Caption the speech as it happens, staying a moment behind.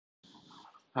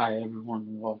Hi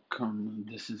everyone, welcome.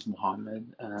 This is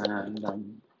Mohammed, and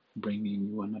I'm bringing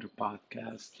you another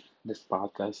podcast. This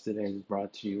podcast today is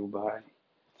brought to you by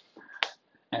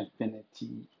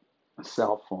Infinity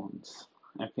Cell Phones.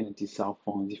 Infinity Cell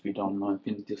Phones, if you don't know,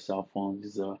 Infinity Cell Phones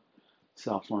is a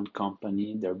cell phone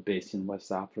company. They're based in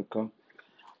West Africa.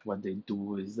 What they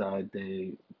do is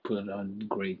they put on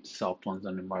great cell phones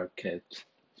on the market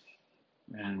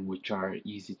and which are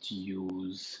easy to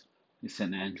use. It's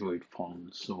an Android phone,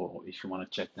 so if you want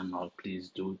to check them out, please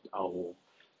do. I will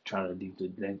try to leave the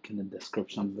link in the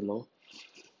description below.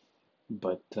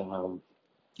 But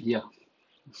yeah,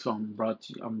 so I'm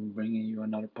bringing you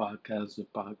another podcast. The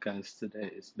podcast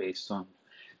today is based on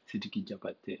Sidiki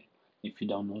Jabate. If you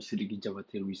don't know, Sidiki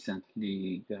Jabate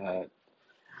recently got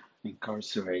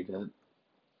incarcerated,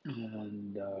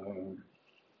 and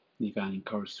he got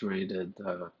incarcerated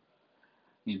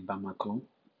in Bamako.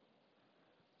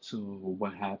 So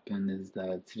what happened is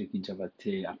that Sriki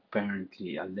Javate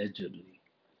apparently, allegedly,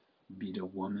 beat a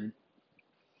woman,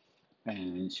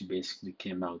 and she basically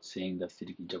came out saying that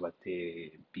Sriki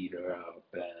Javate beat her up,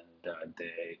 and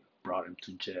they brought him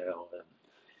to jail, and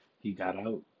he got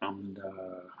out, and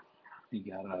he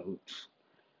got out.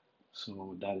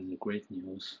 So that is the great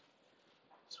news.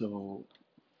 So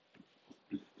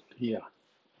yeah,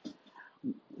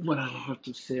 what I have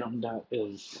to say on that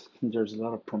is there's a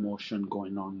lot of promotion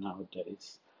going on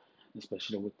nowadays,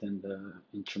 especially within the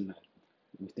internet.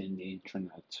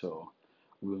 So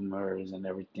rumors and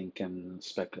everything can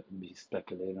be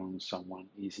speculated on someone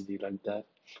easily like that.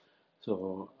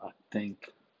 So I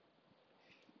think,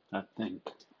 I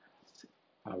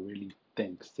really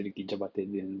think Sidiki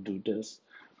Jabate didn't do this,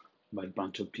 but a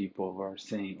bunch of people are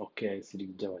saying, okay,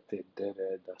 Sidiki Jabate did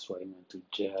it, that's why he went to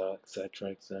jail,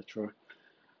 etc., etc.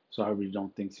 So I really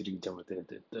don't think Sidiki Jabate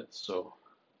did this. So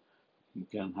you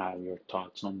can have your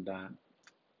thoughts on that.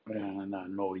 And I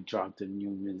know he dropped a new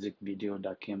music video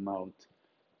that came out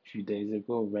few days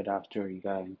ago, right after he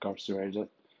got incarcerated.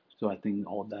 So I think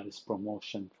all that is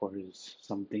promotion for his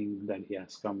something that he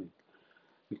has coming.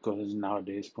 Because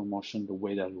nowadays promotion, the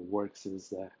way that it works is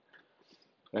that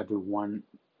everyone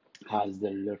has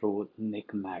their little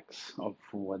knickknacks of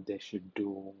what they should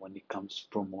do when it comes to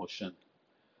promotion.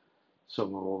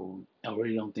 So I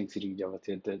really don't think Siri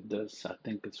Javate did this. I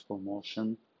think it's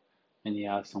promotion, and he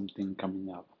has something coming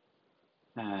up.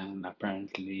 And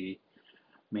apparently,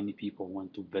 many people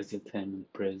want to visit him in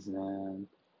prison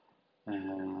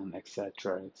and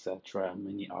etc. etc.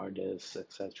 Many artists,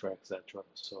 etc. etc.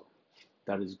 So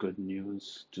that is good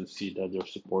news to see that they're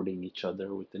supporting each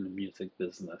other within the music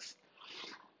business.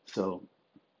 So,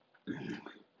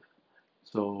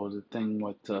 so the thing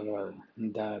with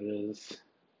that is,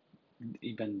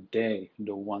 even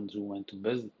the ones who went to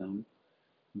visit them,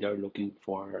 they're looking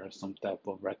for some type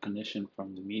of recognition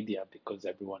from the media because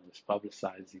everyone is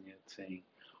publicizing it, saying,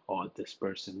 "Oh, this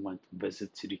person went to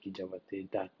visit Sidiki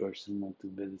Javate, that person went to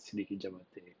visit Sidiki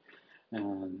Javate,"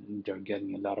 and they're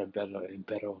getting a lot of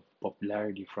better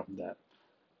popularity from that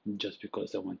just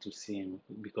because they want to see him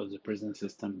because the prison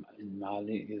system in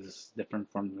Mali is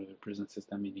different from the prison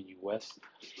system in the US,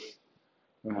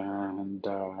 and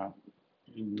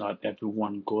not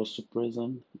everyone goes to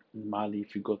prison. In Mali,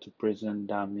 if you go to prison,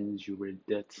 that means you really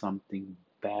did something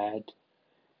bad,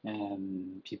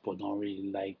 and people don't really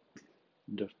like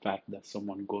the fact that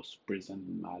someone goes to prison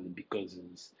in Mali because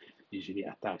it's usually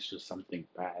attached to something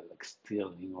bad like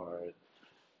stealing or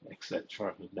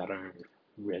etc., that are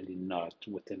really not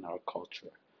within our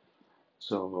culture.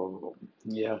 So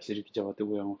yeah, Siriki Jawate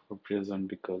went for prison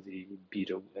because he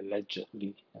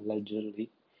allegedly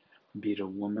beat a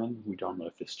woman. We don't know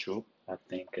if it's true. I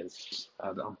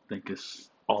don't think it's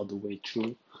all the way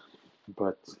true,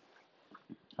 but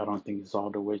I don't think it's all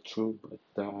the way true. But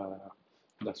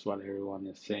that's what everyone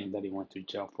is saying, that he went to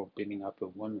jail for beating up a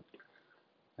woman,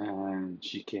 and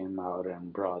she came out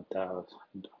and brought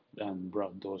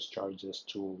those charges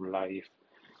to life,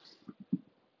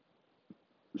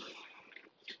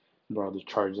 brought the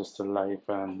charges to life,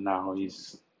 and now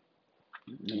he's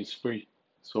free.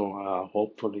 So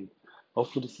hopefully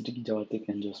Siddiqui Jawate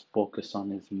can just focus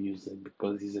on his music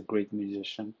because he's a great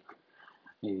musician.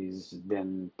 He's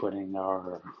been putting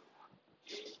our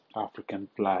African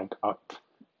flag up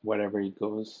wherever he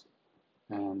goes,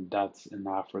 and that's in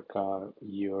Africa,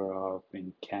 Europe,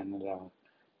 in Canada,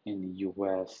 in the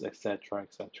US, etc.,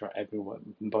 etc.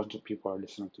 Everyone, a bunch of people are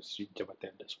listening to Siddiqui Jawate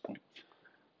at this point.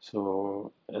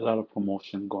 So a lot of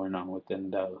promotion going on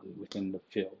within the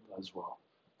field as well.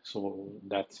 So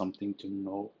that's something to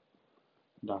know.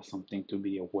 That's something to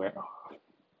be aware of.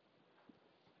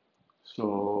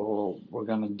 So we're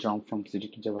gonna jump from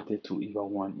Siddiqui Diabaté to Eva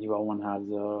One. Eva One has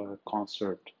a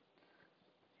concert.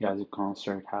 He has a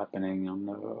concert happening on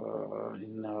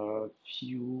in a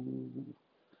few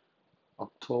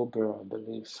October, I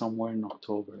believe, somewhere in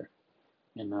October,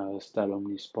 in Stade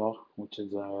Omnisport, which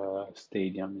is a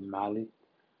stadium in Mali.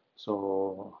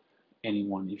 So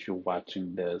anyone, if you're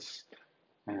watching this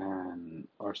and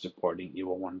are supporting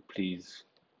Eva One, please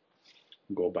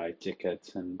go buy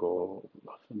tickets and go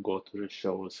to the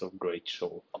show. It's a great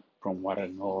show, from what I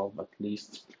know of at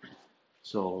least.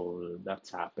 So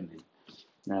that's happening.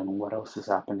 And what else is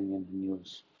happening in the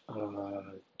news?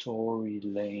 Tory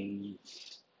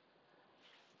Lanez.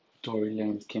 Tory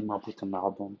Lanez came up with an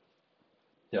album.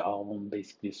 The album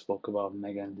basically spoke about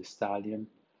Megan Thee Stallion,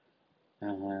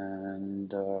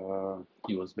 and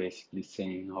he was basically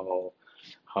saying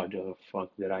how the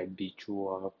fuck did I beat you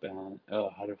up, and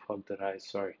how the fuck did I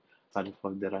sorry how the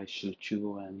fuck did I shoot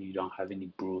you, and you don't have any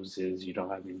bruises, you don't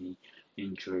have any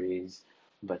injuries.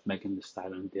 But Megan Thee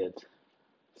Stallion did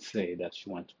say that she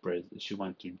went to prison, she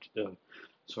went to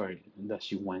that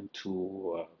she went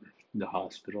to the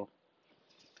hospital.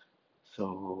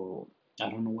 So I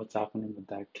don't know what's happening with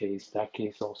that case. That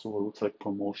case also looks like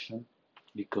promotion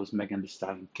because Megan Thee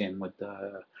Stallion came with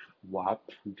the WAP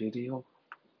video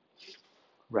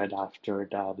right after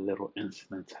that little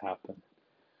incident happened.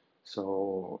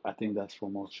 So I think that's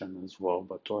promotion as well.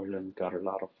 But Torland got a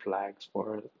lot of flags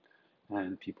for it,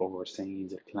 and people were saying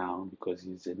he's a clown because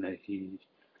he's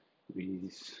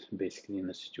basically in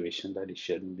a situation that he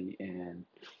shouldn't be in,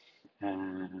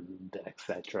 and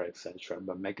etc. etc.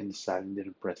 But Megan Thee Stallion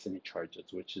didn't press any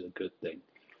charges, which is a good thing.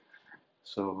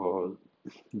 So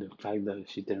the fact that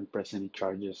she didn't press any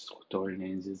charges, Tory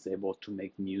Lanez is able to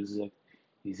make music.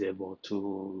 He's able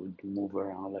to move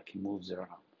around like he moves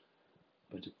around.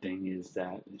 But the thing is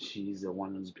that she's the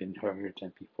one who's been hurt,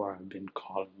 and people have been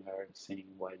calling her saying,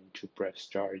 "Why didn't you press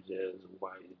charges?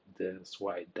 Why this?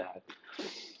 Why that?"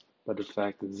 But the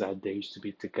fact is that they used to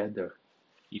be together.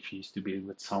 If you used to be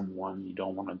with someone, you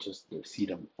don't want to just see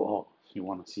them fall. You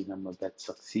want to see them a bit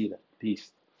succeed at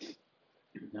least.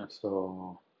 Yeah,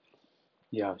 so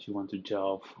yeah, she went to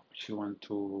jail. She went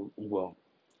to, well,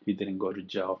 he didn't go to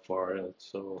jail for it,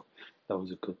 so that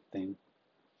was a good thing.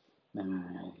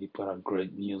 And he put out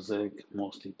great music,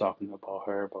 mostly talking about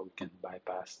her, but we can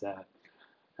bypass that.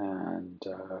 And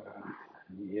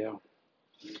yeah,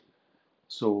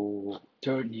 so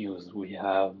third news we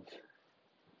have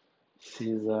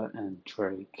SZA and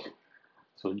Drake.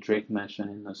 So Drake mentioned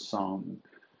in a song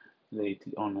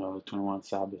lately on a 21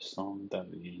 Savage song that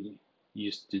he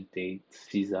used to date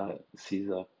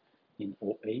SZA in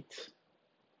 '08.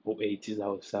 '08 is I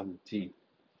was 17.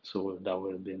 So that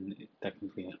would have been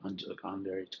technically an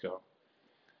underage girl.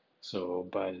 So,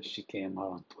 but she came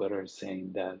out on Twitter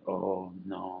saying that, oh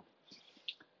no,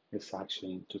 it's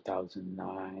actually in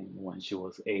 2009 when she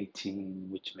was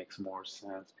 18, which makes more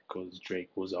sense because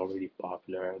Drake was already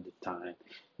popular at the time.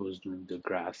 He was doing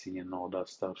Degrassi and all that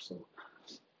stuff. So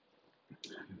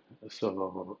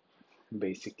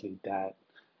basically that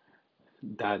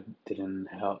didn't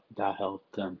help. That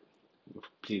helped them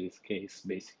plead his case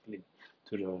basically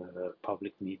to the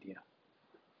public media.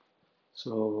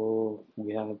 So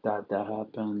we have that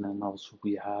happened, and also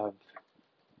we have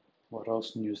what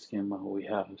else news came out? We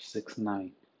have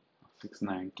 6ix9ine.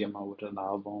 6ix9ine came out with an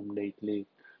album lately,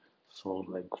 sold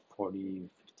like 40,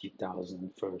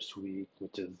 50,000 first week,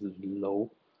 which is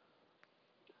low.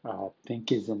 I think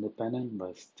he's independent,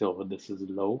 but still, this is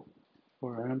low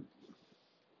for him.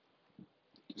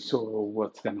 So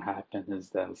what's gonna happen is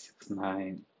that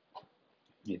 6ix9ine,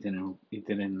 he didn't,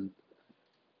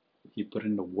 he put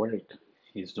in the work.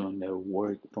 He's doing the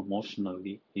work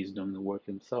promotionally. He's doing the work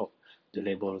himself. The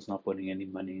label is not putting any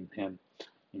money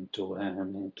into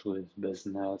his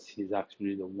business. He's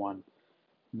actually the one.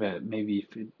 But maybe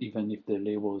even if the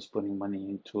label is putting money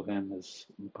into him, is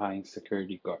buying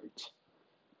security guards,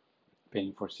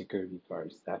 paying for security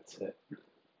guards. That's it.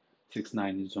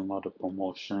 6ix9ine is doing all the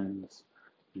promotions.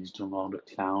 He's doing all the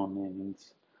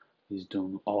clownings. He's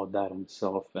doing all that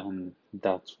himself, and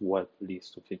that's what leads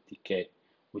to 50K,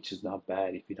 which is not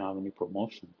bad if you don't have any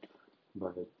promotion.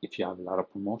 But if you have a lot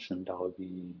of promotion, that would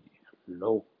be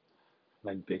low.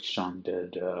 Like Big Sean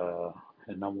did, a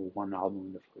number one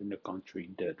album in the country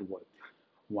did what,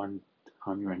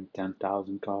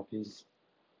 110,000 copies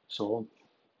sold,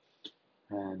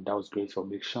 and that was great for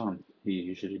Big Sean. He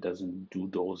usually doesn't do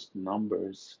those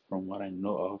numbers from what I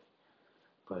know of,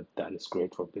 but that is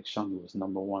great for Big Sean. He was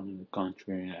number one in the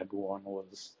country, and everyone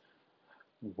was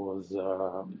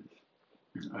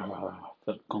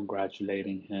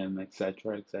congratulating him,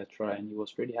 etc., etc., and he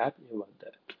was pretty happy about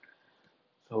that.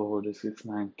 So the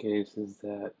 6ix9ine case is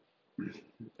that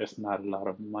there's not a lot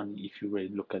of money if you really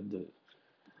look at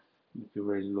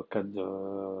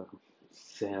the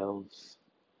sales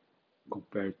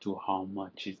compared to how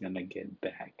much he's gonna get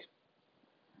back.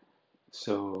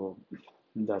 So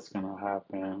that's gonna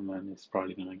happen, and it's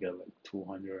probably gonna get like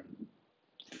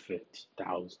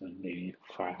 250,000, maybe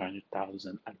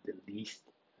 500,000 at the least.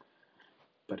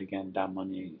 But again, that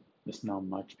money is not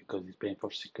much because he's paying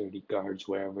for security guards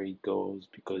wherever he goes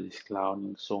because he's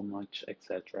clowning so much,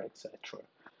 etc., etc.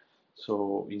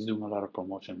 So he's doing a lot of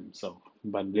promotion himself.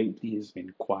 But lately he's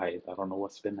been quiet. I don't know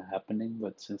what's been happening,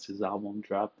 but since his album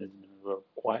dropped, it's been real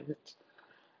quiet.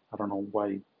 I don't know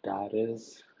why that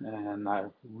is. And I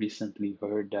recently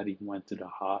heard that he went to the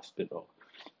hospital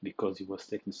because he was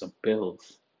taking some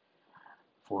pills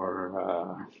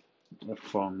for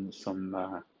from some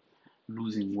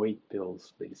losing weight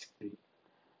pills, basically.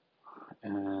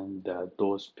 And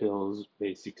those pills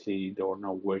basically they were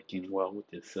not working well with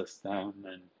his system,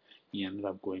 and he ended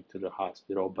up going to the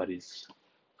hospital, but he's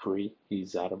free.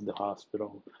 He's out of the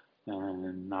hospital,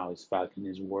 and now he's back in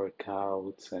his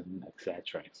workouts and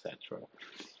etc. etc.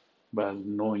 But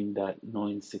knowing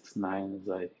 6ix9ine is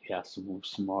like he has to move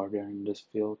smarter in this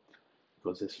field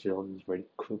because this field is very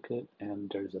crooked, and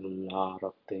there's a lot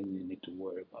of things you need to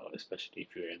worry about, especially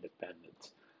if you're independent.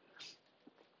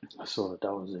 So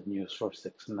that was the news for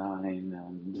 6ix9ine,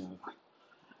 and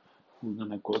we're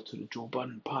gonna go to the Joe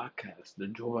Budden podcast. The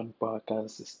Joe Budden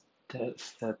podcast is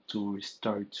set to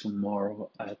restart tomorrow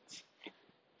at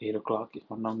 8 o'clock, if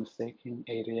I'm not mistaken,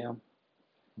 8 a.m.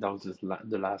 That was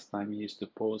the last time he used to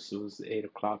post. It was 8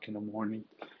 o'clock in the morning,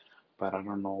 but I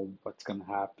don't know what's gonna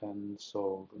happen.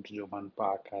 So the Joe Budden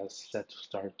podcast is set to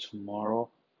start tomorrow.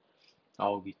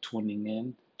 I'll be tuning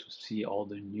in to see all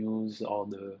the news, all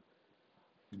the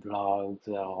vlogs,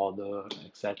 all the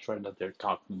etc. that they're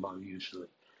talking about usually.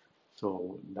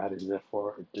 So that is it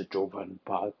for the Joe Budden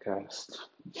podcast.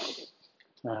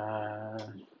 Uh,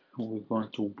 we're going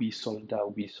to We Sold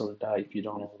Out. We Sold Out. If you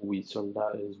don't know who We Sold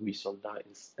Out is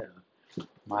a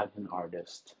Malian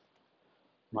artist.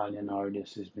 Malian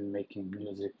artist has been making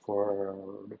music for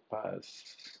the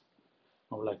past,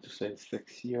 I would like to say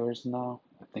 6 years now.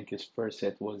 I think his first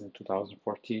hit was in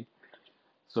 2014.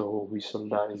 So We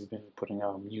Sold Out has been putting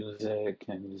out music,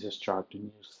 and he just dropped a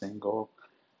new single,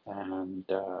 and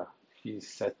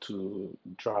he's set to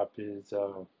drop his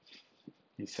uh,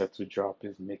 he's set to drop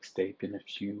his mixtape in a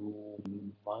few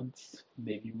months,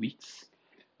 maybe weeks.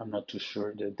 I'm not too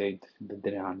sure the date. They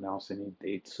didn't announce any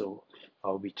date, so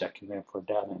I'll be checking in for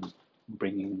that and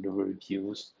bringing the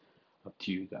reviews up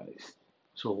to you guys.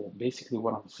 So basically,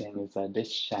 what I'm saying is that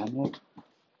this channel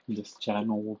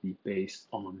will be based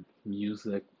on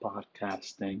music,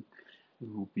 podcasting.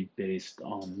 It will be based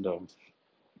on the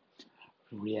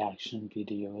reaction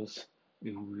videos.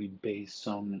 It will be based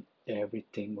on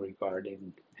everything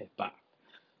regarding hip hop.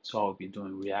 So I'll be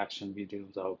doing reaction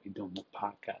videos. I'll be doing a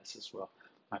podcast as well.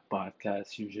 My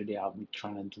podcast usually I'll be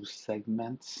trying to do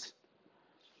segments,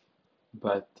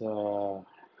 but the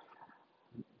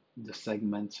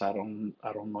segments I don't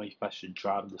know if I should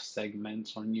drop the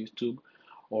segments on YouTube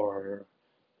or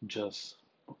just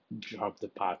drop the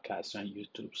podcast on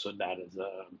YouTube. So that is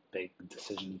a big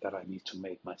decision that I need to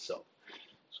make myself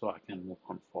so I can move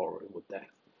on forward with that.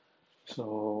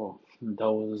 So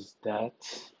that was that.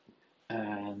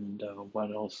 And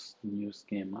what else news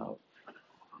came out?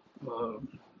 Um,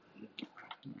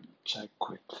 check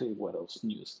quickly what else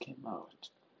news came out.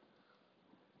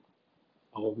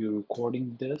 I will be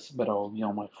recording this, but I will be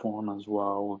on my phone as well.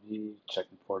 I will be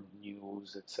checking for the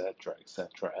news, etc.,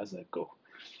 etc. as I go.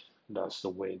 That's the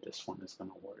way this one is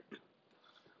gonna work.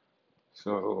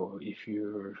 So if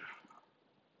you're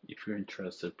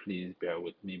interested, please bear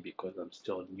with me because I'm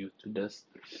still new to this.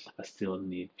 I still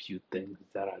need few things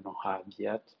that I don't have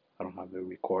yet. I don't have a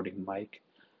recording mic.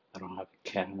 I don't have a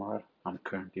camera. I'm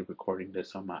currently recording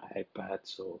this on my iPad,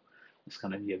 so it's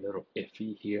gonna be a little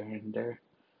iffy here and there.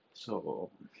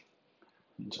 So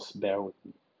just bear with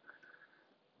me.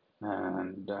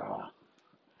 And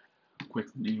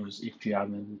quick news: if you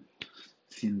haven't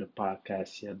seen the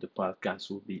podcast yet, the podcast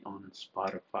will be on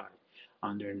Spotify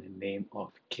under the name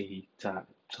of Keita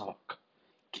Talk.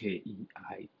 Keita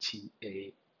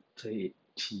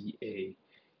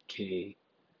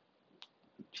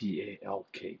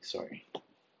Talk. Sorry,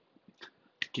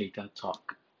 Keita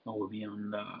Talk. It will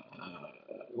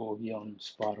be on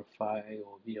Spotify. It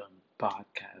will be on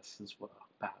podcasts as well.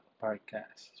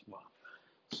 Podcasts as well.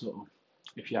 So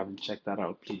if you haven't checked that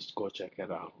out, please go check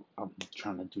it out. I'm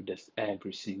trying to do this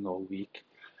every single week,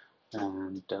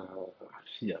 and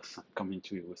yes, I'm coming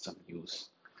to you with some news.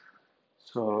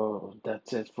 So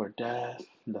that's it for that.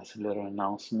 That's a little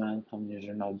announcement. I'm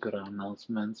usually not good at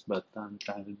announcements, but I'm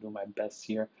trying to do my best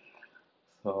here.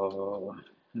 So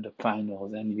in the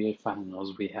finals, NBA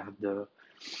finals, we have the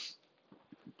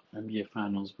NBA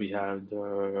finals, we have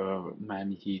the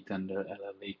Miami Heat and the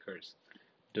LA Lakers.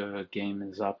 The game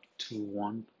is up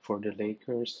 2-1 for the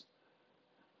Lakers,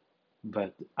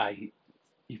 but I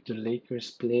if the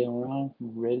Lakers play around,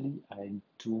 really, I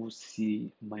do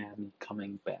see Miami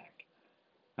coming back.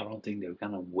 I don't think they're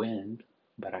gonna win,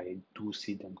 but I do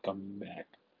see them coming back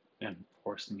and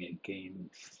forcing a game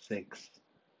 6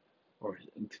 or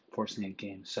forcing a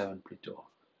game 7 pretty.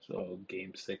 So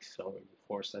game 6 is already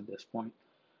forced at this point,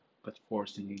 but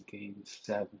forcing a game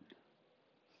 7,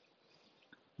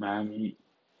 Miami,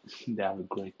 they have a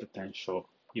great potential.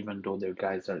 Even though there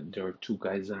are two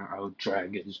guys that are out,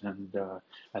 Dragic and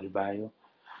Adebayo.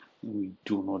 We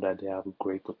do know that they have a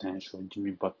great potential.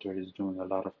 Jimmy Butler is doing a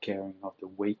lot of carrying of the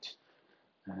weight,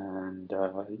 and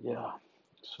yeah,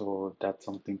 so that's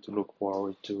something to look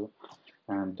forward to.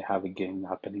 And they have a game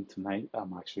happening tonight.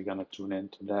 I'm actually gonna tune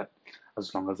into that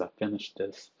as long as I finish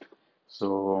this.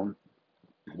 So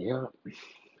yeah,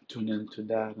 tune into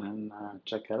that and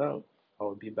check it out.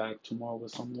 I'll be back tomorrow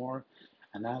with some more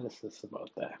analysis about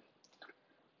that.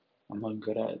 I'm not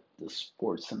good at the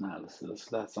sports analysis.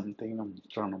 That's something I'm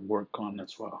trying to work on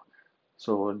as well.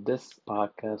 So this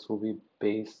podcast will be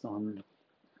based on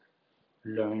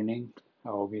learning.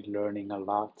 I'll be learning a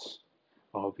lot.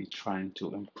 I'll be trying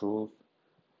to improve.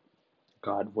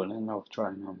 God willing, I'll try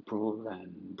and improve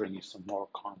and bring you some more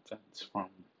content from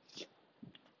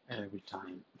every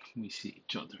time we see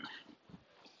each other.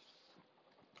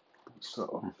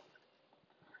 So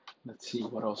let's see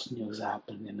what else news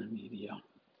happened in the media.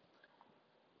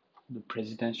 The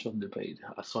presidential debate.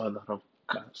 I saw a lot of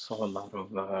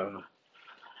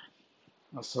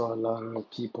I saw a lot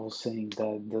of people saying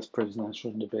that this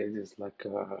presidential debate is like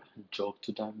a joke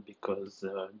to them because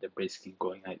they're basically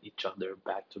going at each other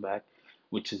back to back,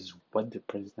 which is what the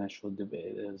presidential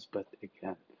debate is. But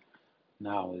again,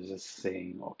 now it's just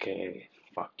saying, okay,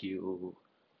 fuck you,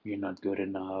 you're not good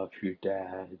enough, you're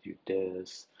that, you're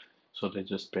this. So they're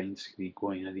just basically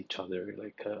going at each other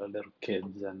like little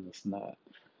kids, and it's not.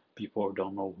 People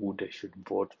don't know who they should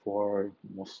vote for.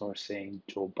 Most are saying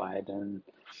Joe Biden,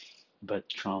 but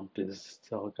Trump is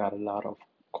still got a lot of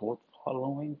cult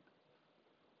following.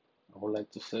 I would like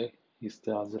to say he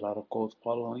still has a lot of cult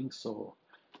following, so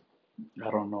I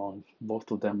don't know.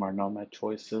 Both of them are not my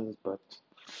choices, but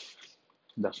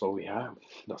that's what we have.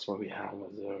 That's what we have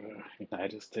as a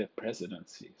United States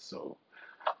presidency. So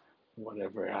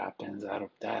whatever happens out of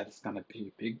that is gonna be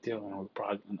a big deal, and we're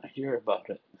probably gonna hear about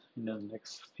it in the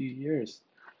next few years.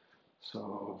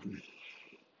 So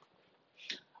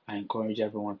I encourage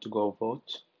everyone to go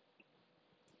vote.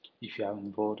 If you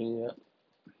haven't voted yet,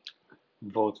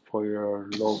 vote for your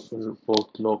local,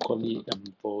 vote locally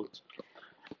and vote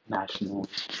nationally.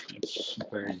 It's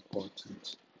very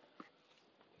important.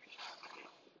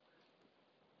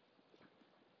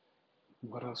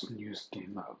 What else news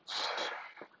came out?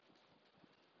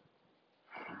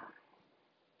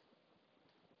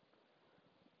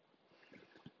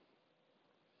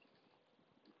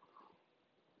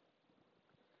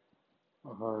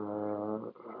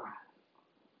 Uh,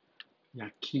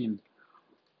 Yakin.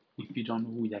 If you don't know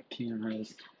who Yakin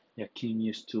is, Yakin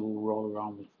used to roll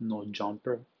around with no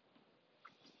jumper.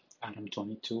 Adam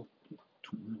 22,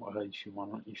 if you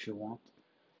want.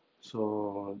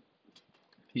 So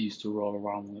he used to roll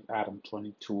around with Adam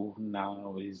 22.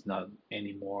 Now he's not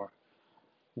anymore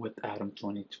with Adam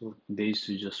 22. They used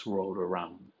to just roll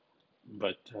around,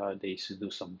 but they used to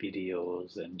do some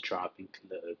videos and dropping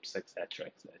clips, etc.,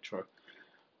 etc.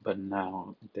 But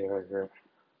now they're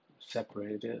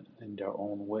separated in their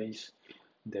own ways.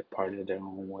 They parted their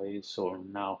own ways. So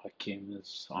now Hakim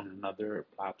is on another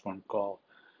platform called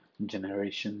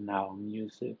Generation Now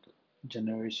Music.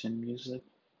 Generation Music,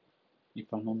 if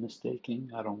I'm not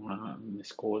mistaken. I don't want to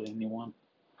misquote anyone,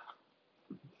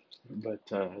 but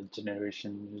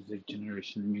Generation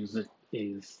Music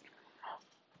is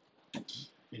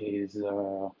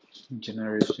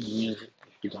Generation Music.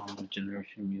 If you don't know,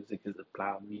 Generation Music is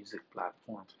a music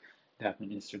platform. They have an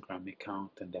Instagram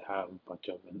account and they have a bunch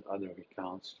of other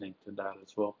accounts linked to that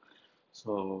as well.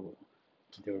 So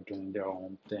they're doing their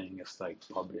own thing. It's like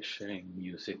publishing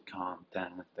music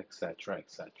content, etc.,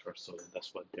 etc. So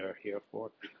that's what they're here for.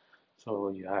 So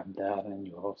you have that, and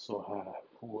you also have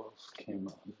who else came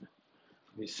on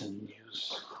recent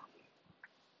news?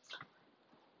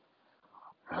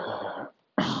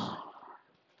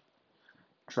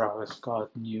 Travis Scott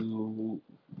new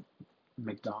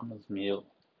McDonald's meal,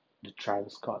 the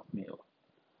Travis Scott meal.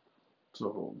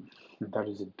 So that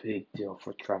is a big deal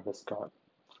for Travis Scott.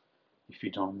 If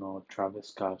you don't know, Travis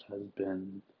Scott has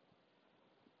been,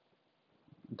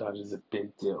 that is a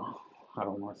big deal. I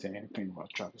don't want to say anything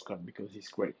about Travis Scott because he's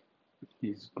great.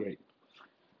 He's great.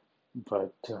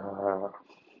 But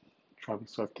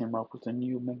Travis Scott came up with a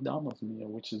new McDonald's meal,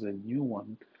 which is a new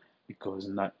one because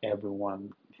not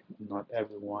everyone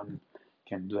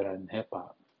can do that in hip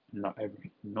hop.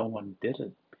 No one did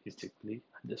it basically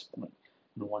at this point.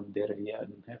 No one did it yet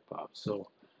in hip hop. So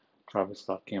Travis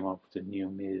Scott came up with a new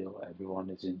meal. Everyone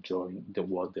is enjoying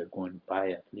what they're going to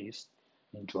buy at least.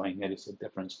 Enjoying it is a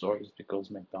different story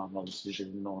because McDonald's is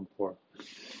usually known for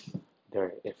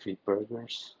their iffy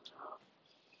burgers.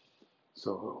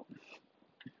 So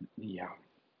yeah,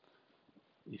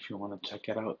 if you want to check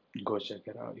it out, go check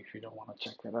it out. If you don't want to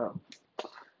check it out,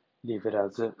 leave it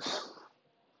as is.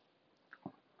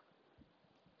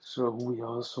 So we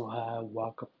also have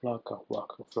Waka Flocka.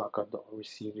 Waka Flocka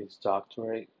received his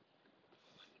doctorate,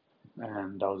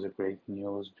 and that was a great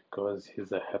news because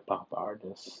he's a hip hop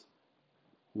artist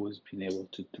who's been able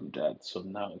to do that. So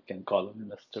now we can call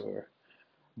him Mr.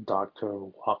 Dr.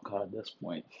 Waka at this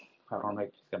point. I don't know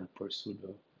if he's gonna pursue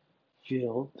the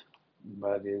field,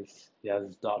 but he has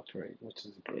his doctorate, which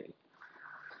is great.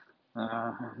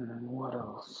 What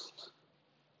else?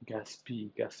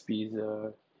 Gaspi. Gaspi is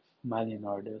a Malian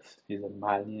artist. He's a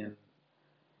Malian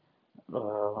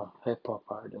hip hop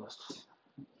artist.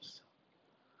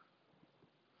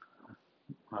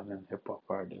 Malian hip hop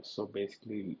artist. So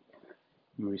basically,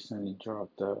 he recently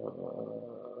dropped a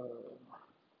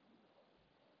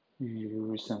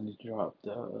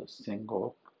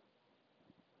single,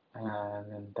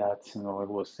 and in that single, it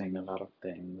was saying a lot of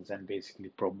things and basically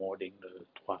promoting the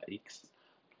Trois X.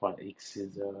 Trois X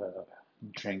is a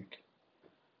drink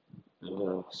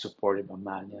supported by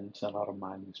Malians. A lot of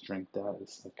Malians drink that.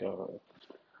 It's like a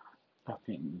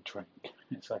caffeine drink.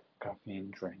 It's like a caffeine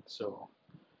drink. So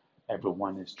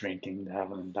everyone is drinking that,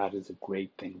 and that is a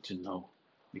great thing to know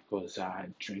because I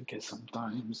drink it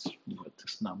sometimes, but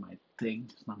it's not my thing.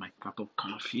 It's not my cup of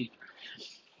coffee.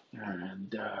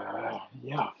 And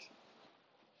yeah.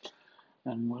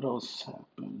 And what else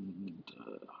happened?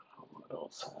 What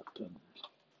else happened?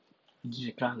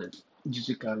 DJ Khaled.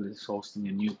 DJ Khaled is hosting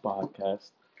a new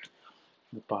podcast.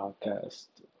 The podcast,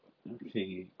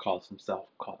 he calls himself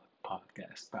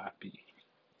Podcast Papi,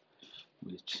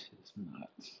 which is not.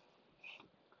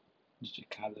 DJ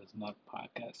Khaled is not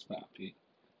Podcast Papi.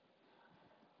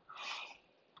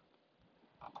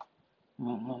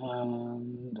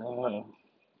 And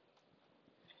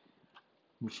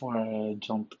before I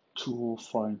jump too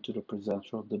far into the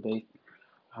presidential debate,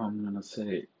 I'm gonna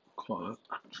say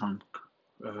Trump.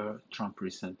 Trump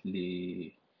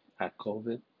recently had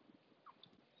COVID.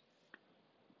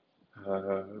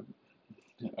 Uh,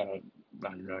 uh,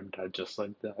 I learned that just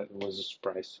like that. It was a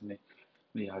surprise to me.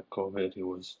 He had COVID. He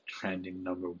was trending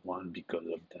number one because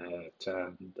of that,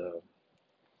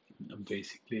 and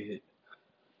basically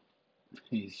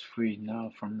he's free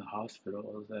now from the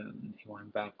hospitals, and he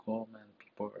went back home, and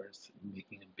people are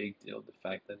making a big deal of the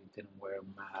fact that he didn't wear a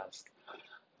mask,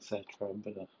 etc.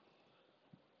 But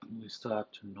we still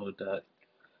have to know that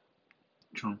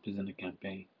Trump is in a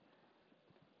campaign.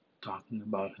 Talking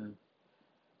about him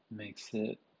makes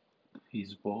it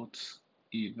his votes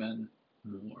even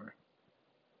more.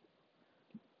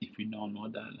 If you don't know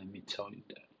that, let me tell you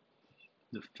that.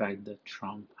 The fact that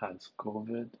Trump has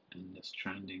COVID and is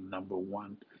trending number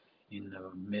one in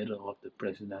the middle of the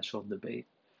presidential debate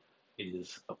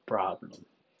is a problem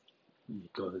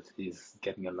because he's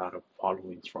getting a lot of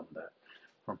followings from that,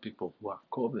 from people who have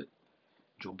COVID.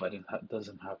 Joe Biden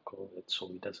doesn't have COVID, so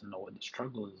he doesn't know what the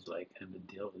struggle is like. And the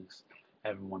deal is,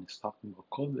 everyone is talking about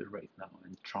COVID right now,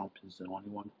 and Trump is the only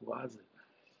one who has it.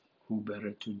 Who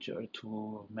better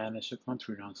to manage the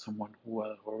country than someone who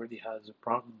already has a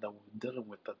problem that we're dealing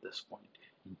with at this point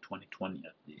in 2020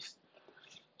 at least.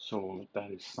 So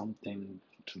that is something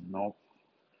to know,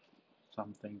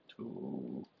 something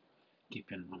to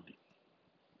keep in mind.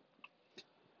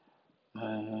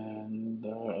 And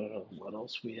what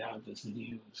else we have is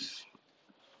news.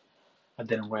 I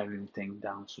didn't write anything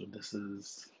down, so this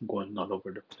is going all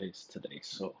over the place today.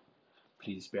 So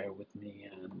please bear with me.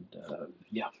 And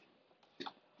yeah,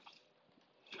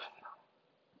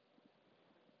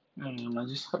 I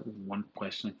just have one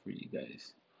question for you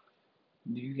guys.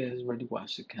 Do you guys already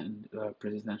watch the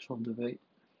presidential debate?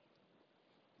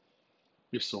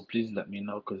 If so, please let me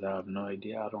know because I have no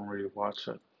idea. I don't really watch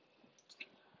it.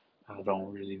 I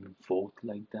don't really vote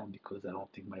like that because I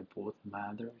don't think my vote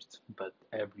matters, but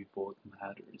every vote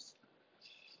matters.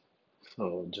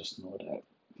 So just know that.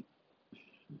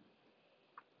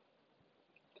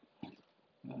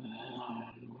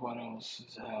 And what else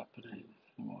is happening?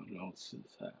 What else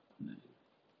is happening?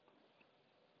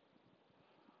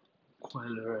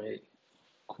 Coil Ray,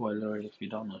 if you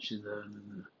don't know, she's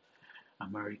an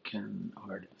American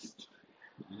artist.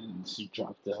 And she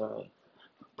dropped a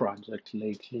project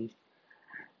lately.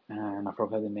 And I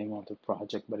forgot the name of the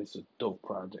project, but it's a dope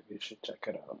project. You should check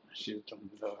it out. She's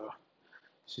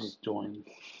doing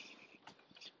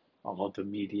all the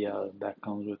media that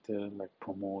comes with it, like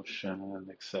promotion,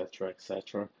 etc.,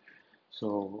 etc.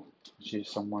 So she's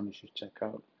someone you should check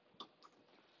out.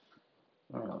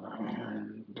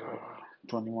 And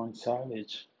 21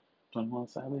 Savage, 21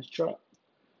 Savage drop.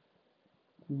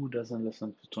 Who doesn't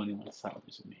listen to 21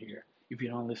 Savage in here? If you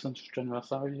don't listen to 21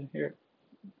 Savage in here,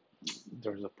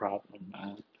 there's a problem,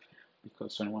 man.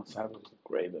 Because 21 Savage is the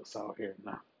greatest out here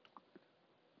now.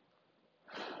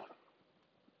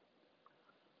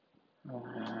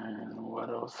 And what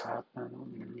else happened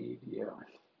in the media?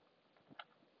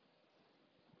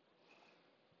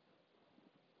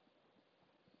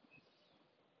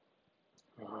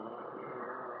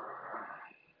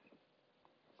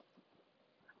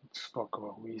 Let's talk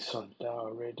about We Sold Out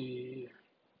already.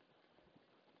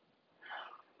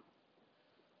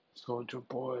 Soldier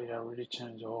Boy already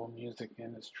changed the whole music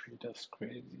industry. That's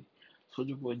crazy.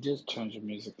 Soldier Boy just changed the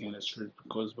music industry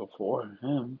because before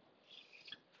him,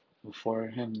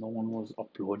 no one was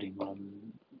uploading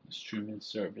on streaming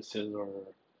services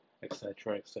or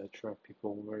etc. etc.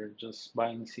 People were just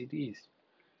buying CDs.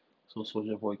 So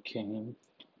Soldier Boy came.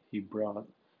 He brought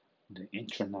the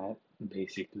internet,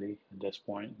 basically. At this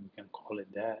point, we can call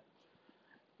it that.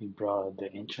 He brought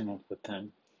the internet with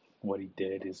him. What he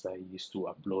did is I used to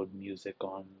upload music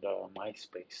on the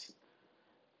MySpace.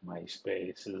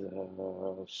 MySpace is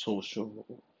a social,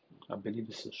 I believe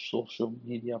it's a social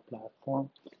media platform,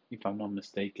 if I'm not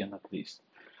mistaken, at least.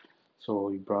 So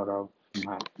he brought up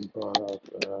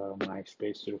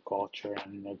MySpace to the culture,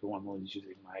 and everyone was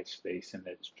using MySpace, and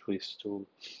it's twist to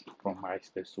from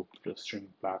MySpace to the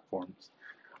streaming platforms,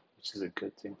 which is a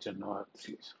good thing to know at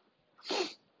least.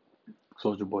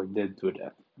 Soldier Boy did do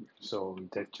that, so he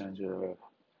did change the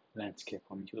landscape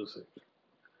of music.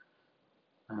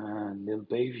 And Lil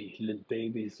Baby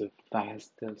is the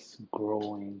fastest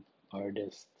growing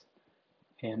artist.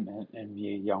 Him and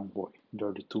NBA Youngboy,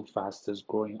 they're the two fastest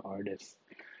growing artists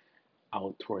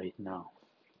out right now.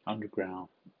 Underground.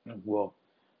 Well,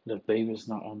 Lil Baby's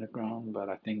not underground, but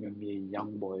I think NBA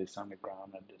Youngboy is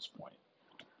underground at this point.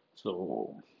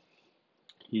 So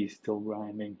he's still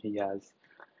grinding. He has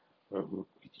a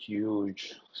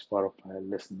huge Spotify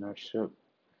listenership,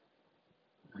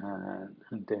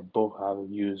 and they both have a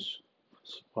huge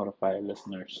Spotify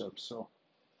listenership. So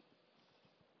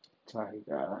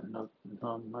Tyga,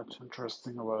 not much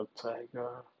interesting about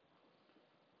Tyga.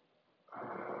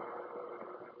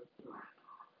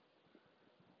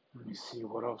 Let me see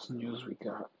what else news we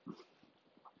got.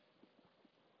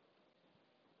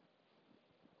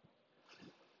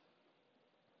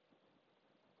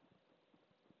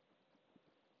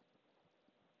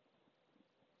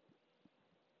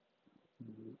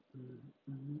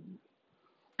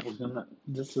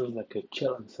 This is like a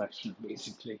chilling section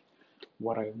basically.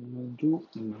 What I'm gonna do,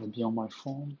 I'm gonna be on my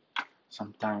phone.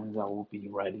 Sometimes I will be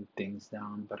writing things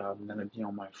down, but I'm gonna be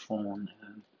on my phone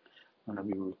and I'm gonna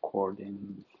be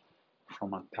recording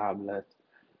from a tablet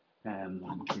and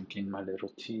I'm drinking my little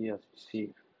tea as you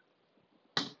see.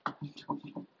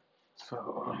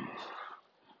 So,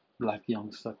 Black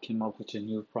Youngster came up with a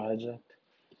new project.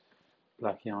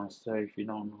 Black Youngster, if you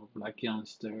don't know Black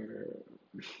Youngster,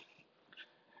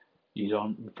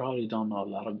 you probably don't know a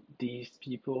lot of these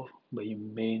people, but you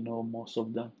may know most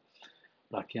of them.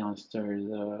 Black Youngster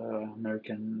is a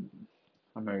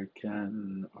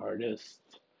American artist,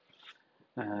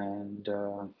 and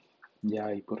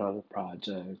yeah, he put out a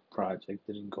project. Project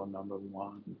didn't go number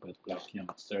one, but Black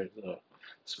Youngster is a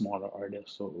smaller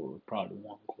artist, so it probably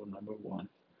won't go number one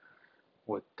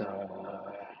with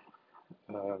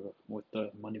with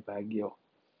the Moneybag Yo.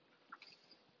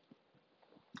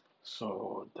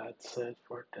 So that's it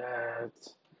for that.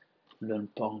 Lil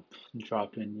Pump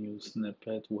dropped a new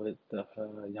snippet with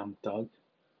Young Thug.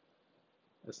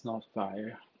 It's not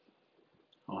fire,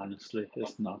 honestly.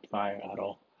 It's not fire at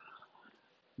all.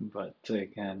 But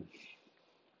again,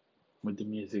 with the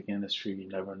music industry, you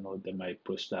never know. They might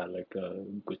push that like a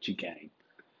Gucci Gang.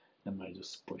 They might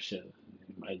just push it.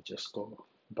 It might just go.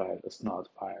 But it's not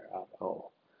fire at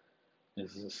all.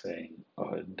 It's just saying,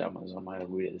 oh, diamonds on my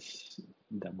wrist,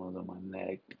 diamonds on my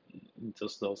neck.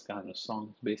 Just those kind of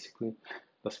songs, basically.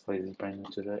 That's what he's bringing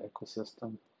to the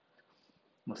ecosystem.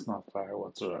 It's not fire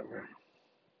whatsoever.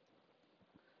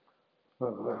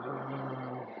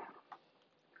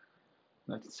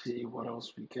 Let's see what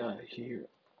else we got here.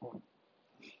 Oh,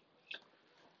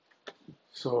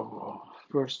 so,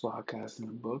 first podcast in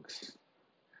the books.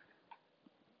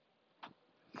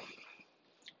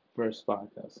 First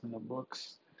podcast in the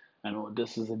books. I know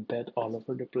this is a bit all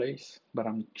over the place, but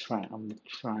I'm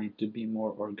trying to be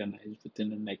more organized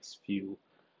within the next few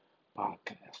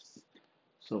podcasts.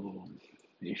 So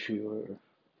if you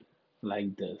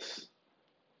like this,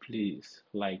 please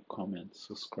like, comment,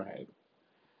 subscribe.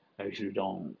 I usually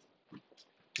don't,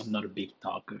 I'm not a big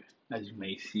talker, as you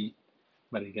may see,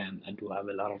 but again, I do have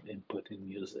a lot of input in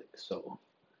music. So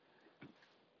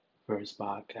first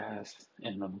podcast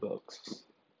in the books.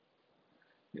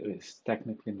 It is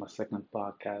technically my second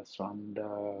podcast on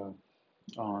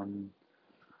on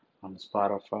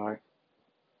Spotify,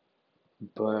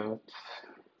 but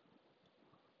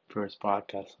first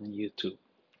podcast on YouTube.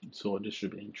 So this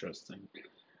should be interesting.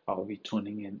 I'll be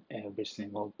tuning in every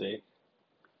single day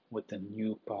with a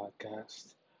new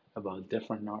podcast about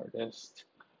different artists,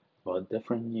 about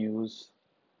different news,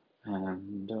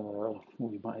 and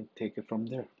we might take it from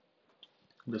there.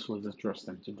 This was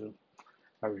interesting to do.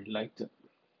 I really liked it.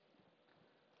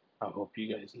 I hope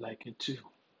you guys like it too,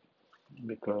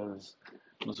 because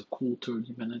it was a cool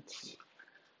 30 minutes.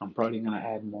 I'm probably gonna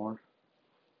add more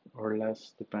or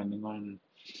less depending on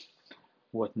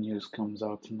what news comes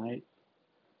out tonight.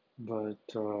 But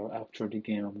after the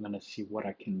game, I'm gonna see what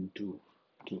I can do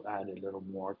to add a little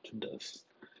more to this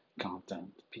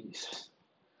content piece.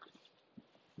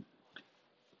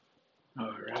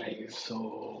 All right,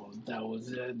 so that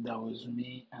was it. That was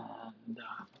me, and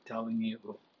I'm telling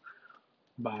you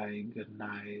bye, good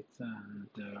night, and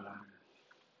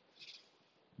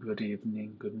good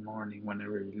evening, good morning,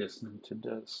 whenever you're listening to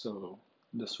this. So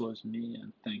this was me,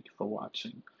 and thank you for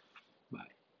watching.